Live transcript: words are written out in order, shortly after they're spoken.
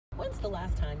the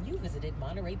last time you visited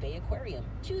Monterey Bay Aquarium?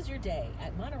 Choose your day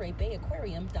at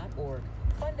MontereyBayAquarium.org.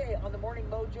 Monday on the Morning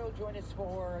Mojo, join us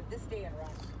for This Day in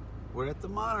Rock. We're at the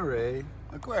Monterey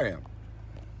Aquarium.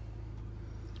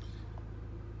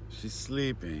 She's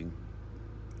sleeping.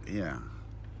 Yeah.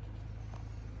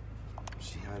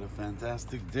 She had a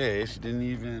fantastic day. She didn't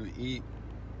even eat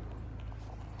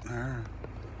her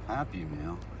Happy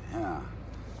Meal. Yeah.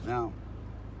 Now,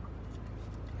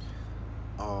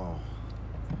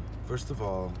 first of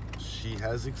all, she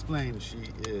has explained she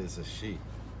is a she.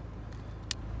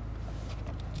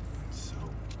 So,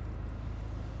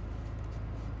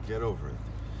 get over it.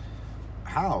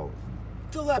 How?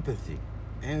 Telepathy.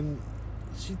 And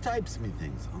she types me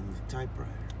things on the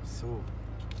typewriter. So,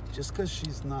 just because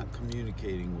she's not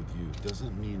communicating with you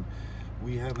doesn't mean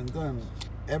we haven't done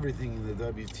everything in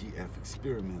the WTF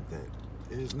experiment that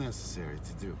is necessary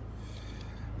to do.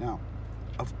 Now,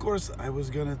 of course, I was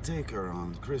gonna take her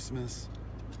on Christmas.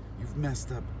 You've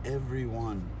messed up every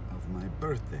one of my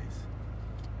birthdays.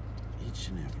 Each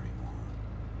and every one.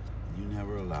 You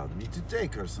never allowed me to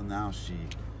take her, so now she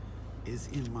is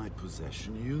in my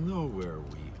possession. You know where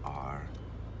we are.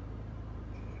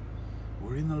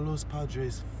 We're in the Los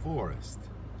Padres forest.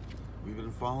 We've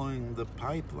been following the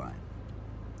pipeline.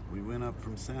 We went up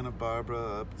from Santa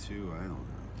Barbara up to, I don't know,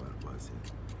 what was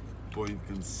it? Point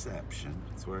Conception.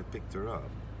 That's where I picked her up.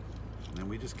 And then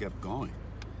we just kept going.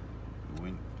 We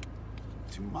went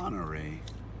to Monterey.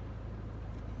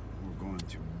 We're going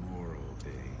to Morro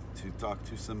Bay to talk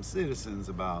to some citizens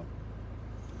about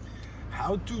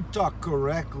how to talk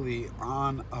correctly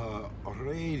on a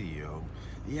radio.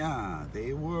 Yeah,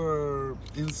 they were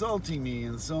insulting me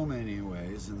in so many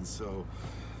ways, and so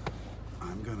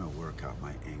I'm gonna work out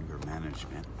my anger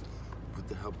management with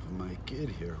the help of my kid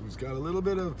here, who's got a little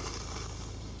bit of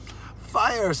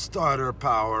fire starter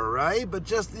power, right? But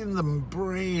just in the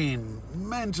brain,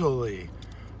 mentally,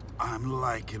 I'm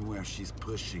liking where she's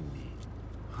pushing me.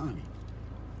 Honey,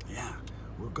 yeah,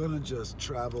 we're gonna just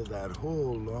travel that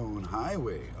whole lone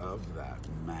highway of that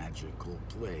magical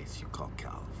place you call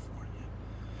California.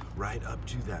 Right up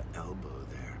to that elbow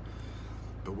there.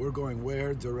 But we're going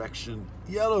where? Direction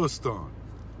Yellowstone.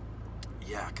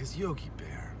 Yeah, 'cause Yogi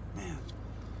Bear, man,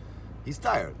 he's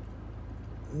tired.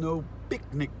 No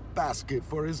picnic basket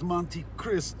for his Monte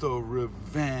Cristo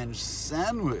revenge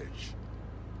sandwich.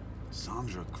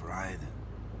 Sandra Crichton,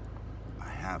 I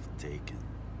have taken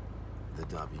the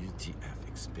WTF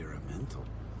experimental.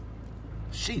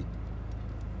 She,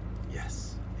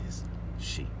 yes, is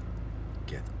she.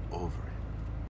 Get over it.